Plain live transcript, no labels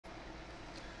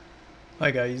Hi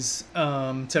guys,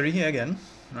 Terry here again,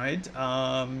 right?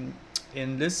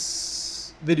 In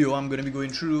this video, I'm going to be going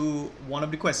through one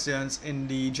of the questions in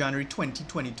the January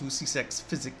 2022 CSEC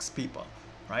physics paper,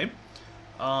 right?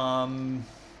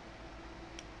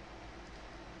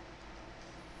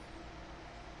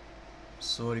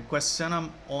 So the question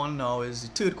I'm on now is the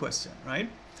third question, right?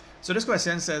 So this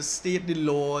question says state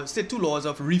two laws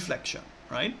of reflection,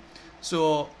 right?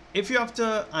 So if you have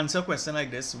to answer a question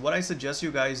like this, what I suggest you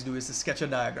guys do is to sketch a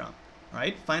diagram,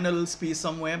 right? Find a little space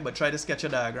somewhere, but try to sketch a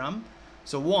diagram.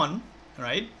 So one,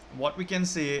 right, what we can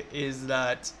say is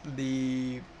that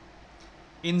the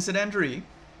incident ray,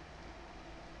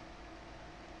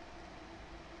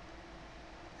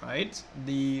 right,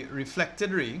 the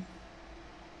reflected ray,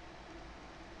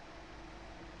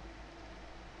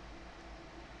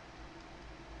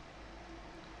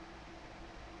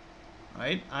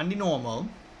 right, and the normal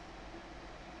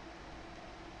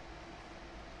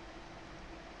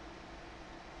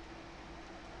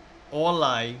all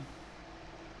lie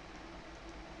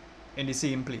in the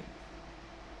same plane,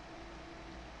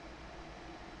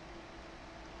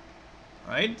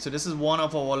 right? So this is one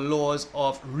of our laws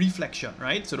of reflection,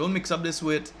 right? So don't mix up this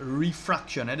with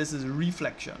refraction, and this is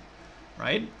reflection,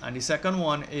 right? And the second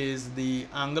one is the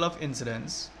angle of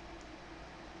incidence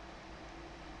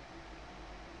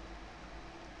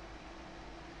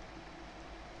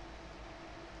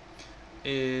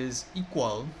is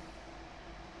equal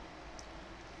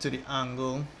to the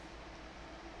angle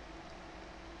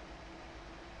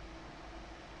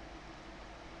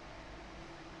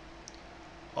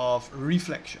of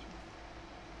reflection,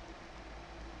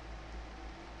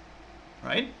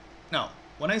 right? Now,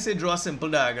 when I say draw a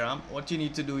simple diagram, what you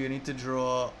need to do, you need to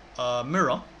draw a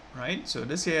mirror, right? So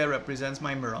this here represents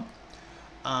my mirror,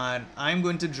 and I'm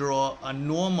going to draw a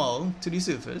normal to the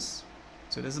surface.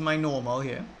 So this is my normal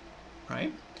here,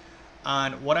 right?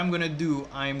 And what I'm going to do,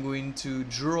 I'm going to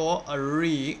draw a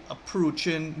ray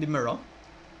approaching the mirror,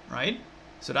 right?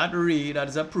 So that ray that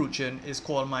is approaching is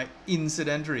called my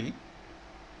incident ray,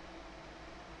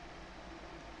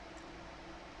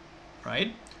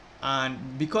 right?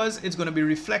 And because it's going to be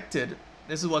reflected,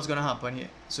 this is what's going to happen here.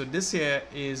 So this here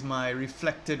is my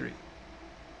reflected ray,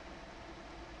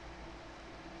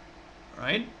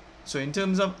 right? So in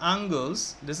terms of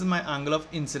angles, this is my angle of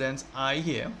incidence I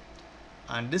here,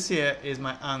 and this here is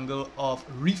my angle of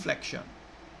reflection.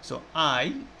 So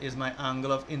I is my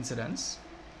angle of incidence,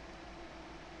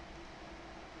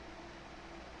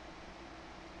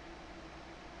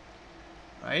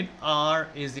 right? R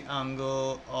is the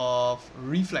angle of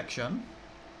reflection,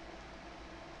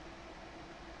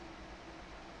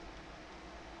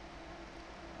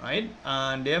 right?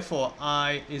 And therefore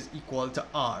I is equal to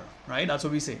R, right? That's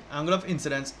what we say, angle of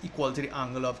incidence equal to the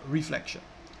angle of reflection.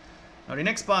 Now the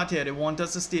next part here, they want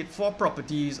us to state four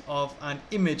properties of an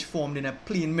image formed in a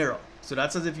plane mirror. So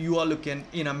that's as if you are looking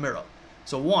in a mirror.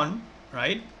 So one,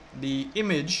 right, the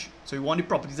image, so you want the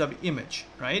properties of the image,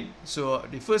 right? So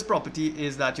the first property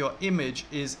is that your image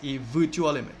is a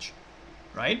virtual image,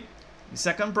 right? The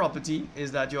second property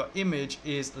is that your image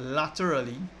is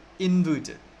laterally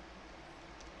inverted,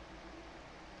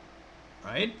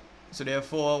 right? So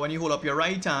therefore, when you hold up your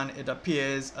right hand, it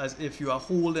appears as if you are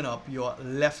holding up your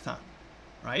left hand,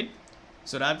 right?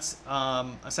 So that's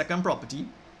a second property.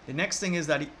 The next thing is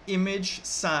that the image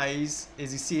size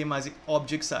is the same as the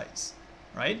object size,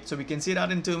 right? So we can say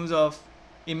that in terms of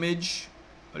image,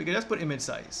 or you can just put image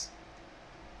size.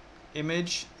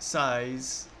 Image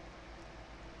size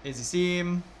is the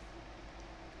same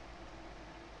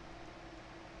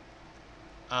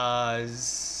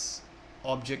as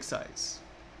object size,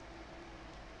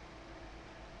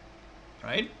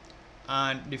 right?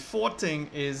 And the fourth thing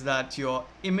is that your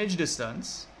image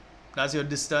distance, that's your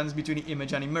distance between the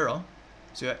image and the mirror,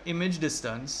 so your image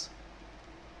distance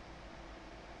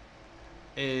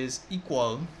is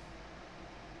equal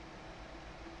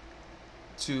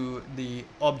to the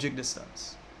object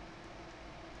distance,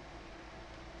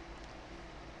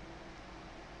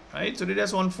 right? So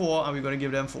there's 1, 4, and we're going to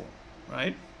give them 4,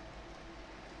 right?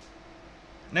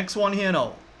 Next one here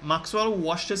now. Maxwell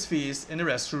washed his face in the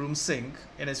restroom sink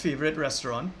in his favorite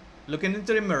restaurant. Looking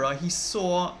into the mirror, he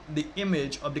saw the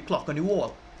image of the clock on the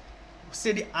wall.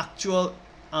 Say the actual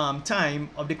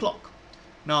time of the clock.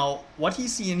 Now, what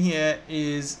he's seeing here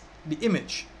is the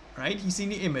image, right? He's seeing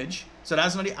the image, so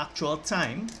that's not the actual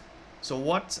time. So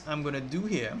what I'm going to do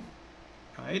here,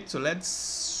 right? So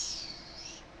let's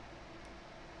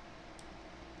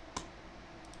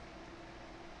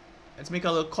make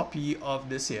a little copy of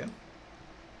this here.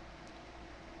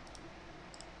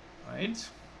 Right.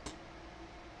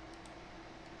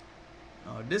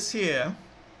 Now this here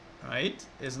right,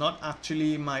 is not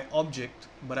actually my object,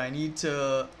 but I need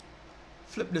to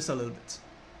flip this a little bit,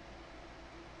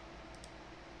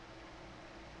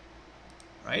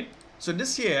 right? So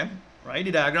this here, right,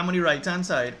 the diagram on the right hand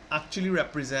side actually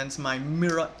represents my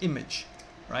mirror image,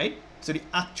 right? So the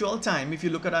actual time, if you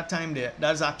look at that time there,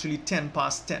 that's actually 10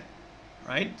 past 10,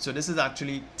 right? So this is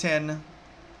actually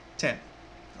 10:10,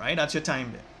 right? That's your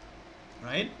time there,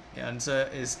 right? The answer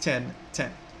is 10:10.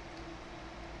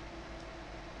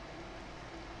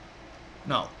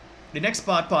 Now, the next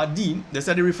part, part D, they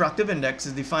said the refractive index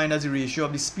is defined as the ratio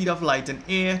of the speed of light in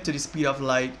air to the speed of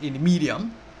light in the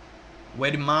medium,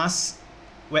 where M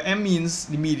means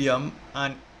the medium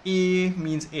and A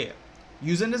means air.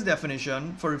 Using this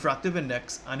definition for refractive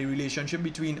index and the relationship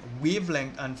between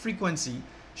wavelength and frequency,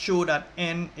 show that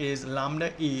N is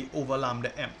lambda A over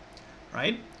lambda M,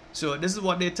 right? So this is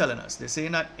what they're telling us. They're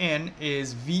saying that N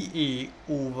is VA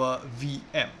over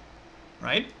VM,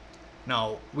 right?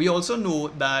 Now, we also know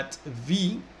that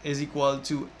V is equal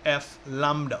to F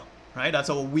lambda, right? That's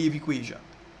our wave equation,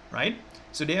 right?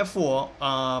 So therefore,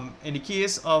 in the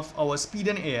case of our speed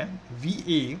in air,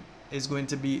 VA is going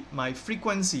to be my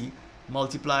frequency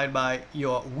multiplied by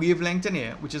your wavelength in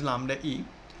air, which is lambda E,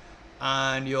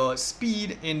 and your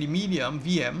speed in the medium,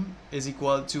 VM, is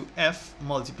equal to F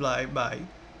multiplied by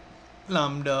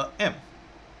lambda M,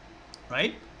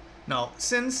 right? Now,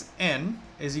 since N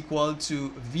is equal to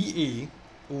VA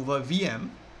over VM,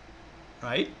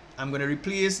 right, I'm going to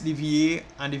replace the VA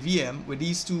and the VM with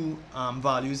these two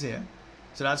values here.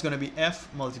 So that's going to be F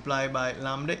multiplied by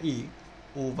lambda A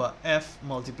over F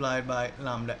multiplied by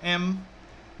lambda M.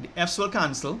 The F's will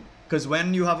cancel because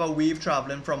when you have a wave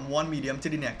traveling from one medium to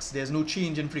the next, there's no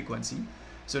change in frequency.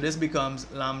 So this becomes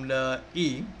lambda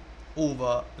A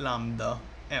over lambda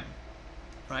M,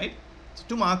 right? So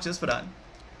 2 marks just for that.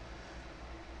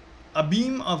 A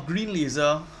beam of green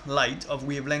laser light of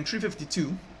wavelength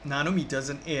 352 nanometers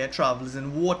in air travels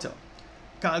in water.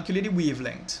 Calculate the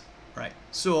wavelength, right?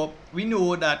 So we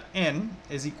know that N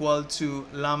is equal to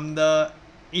lambda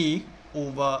A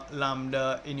over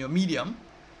lambda in your medium.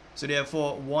 So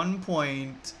therefore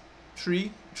 1.33,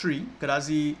 because that's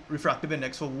the refractive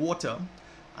index for water,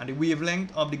 and the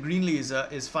wavelength of the green laser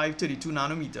is 532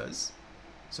 nanometers.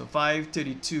 So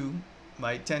 532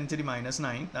 by 10 to the minus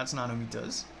 9, that's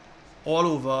nanometers, all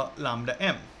over lambda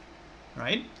M,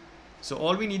 right? So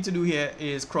all we need to do here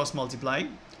is cross multiply.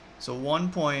 So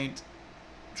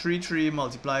 1.33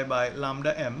 multiplied by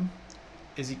lambda M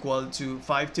is equal to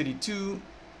 532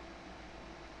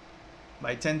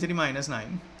 by 10 to the minus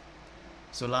 9.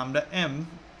 So lambda M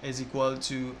is equal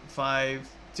to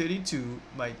 532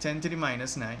 by 10 to the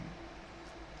minus 9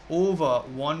 over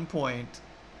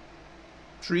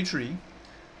 1.33,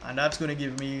 and that's going to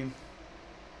give me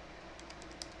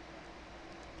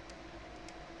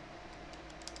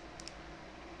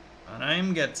and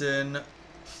I'm getting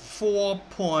 4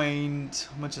 point,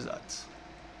 how much is that?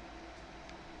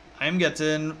 I'm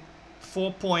getting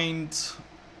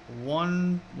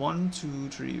 4.1, 2,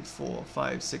 3, 4,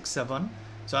 5, 6, 7.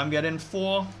 So I'm getting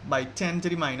 4 by 10 to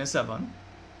the minus 7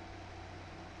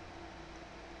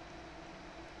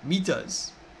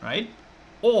 meters, right?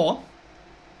 Or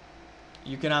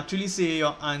you can actually say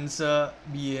your answer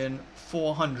being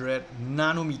 400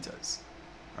 nanometers,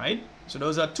 right? So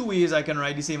those are 2 ways I can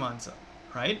write the same answer,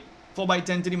 right? 4 by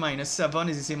 10 to the minus 7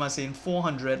 is the same as saying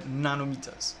 400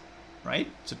 nanometers, right?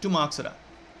 So 2 marks for that.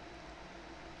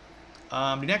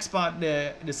 The next part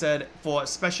there, they said for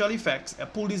special effects, a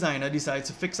pool designer decides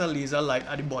to fix a laser light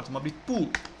at the bottom of the pool.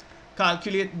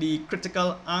 Calculate the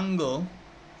critical angle,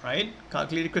 right?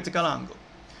 Calculate the critical angle.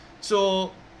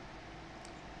 So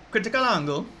critical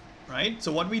angle, right?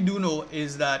 So what we do know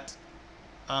is that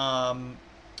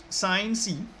sine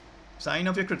C, sine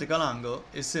of your critical angle,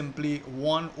 is simply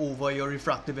 1 over your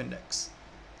refractive index.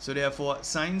 So therefore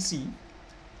sine C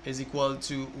is equal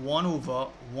to 1 over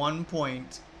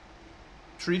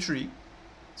 1.33.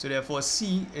 So therefore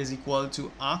C is equal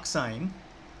to arc sine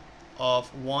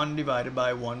of 1 divided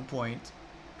by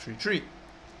 1.33.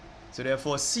 So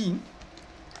therefore C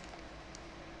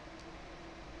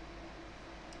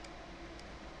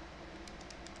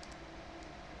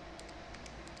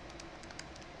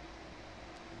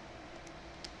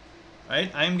right,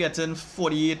 I'm getting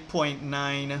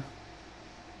 48.9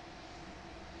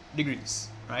 degrees,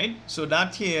 right? So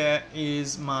that here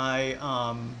is my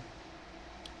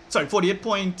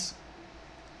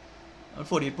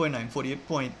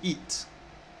 48.8,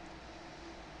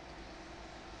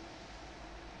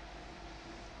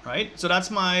 right? So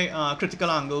that's my critical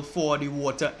angle for the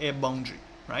water air boundary,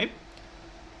 right?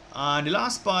 And the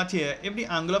last part here, if the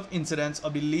angle of incidence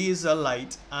of the laser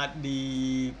light at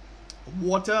the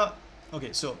water,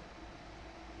 okay, so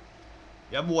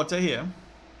you have water here,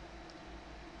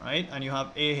 right, and you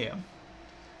have air here.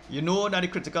 You know that the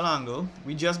critical angle,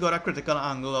 we just got a critical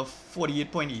angle of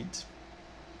 48.8,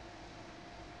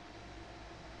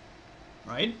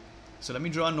 right? So let me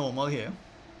draw a normal here.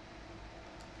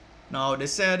 Now they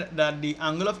said that the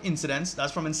angle of incidence,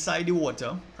 that's from inside the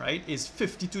water, right, is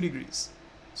 52 degrees.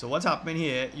 So what's happening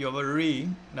here, you have a ray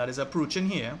that is approaching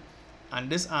here, and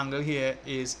this angle here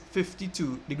is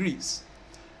 52 degrees.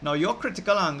 Now your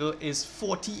critical angle is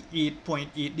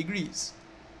 48.8 degrees.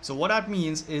 So what that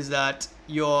means is that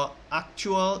your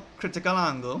actual critical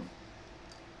angle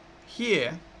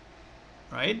here,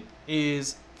 right,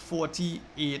 is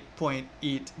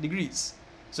 48.8 degrees.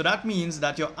 So that means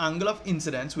that your angle of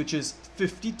incidence, which is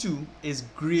 52, is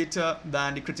greater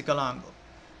than the critical angle.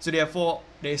 So therefore,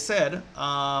 they said,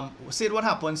 what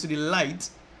happens to the light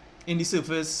in the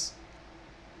surface,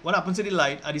 what happens to the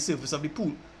light at the surface of the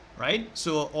pool, right?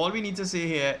 So all we need to say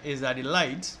here is that the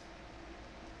light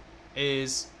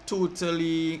is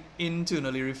totally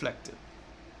internally reflected.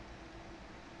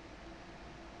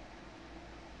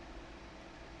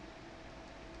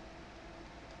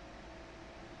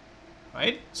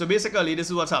 Right? So basically this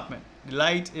is what's happening. The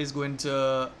light is going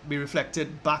to be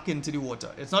reflected back into the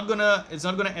water. It's not gonna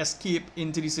escape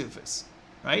into the surface,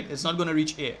 right? It's not gonna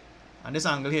reach air. And this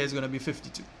angle here is gonna be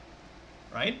 52.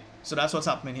 Right? So that's what's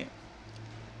happening here.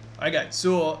 Alright guys,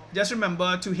 so just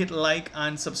remember to hit like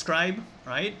and subscribe,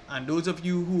 right? And those of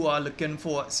you who are looking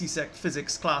for CSEC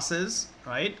physics classes,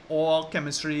 right, or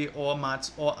chemistry or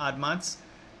maths or add maths,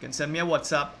 you can send me a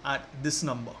WhatsApp at this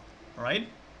number, alright?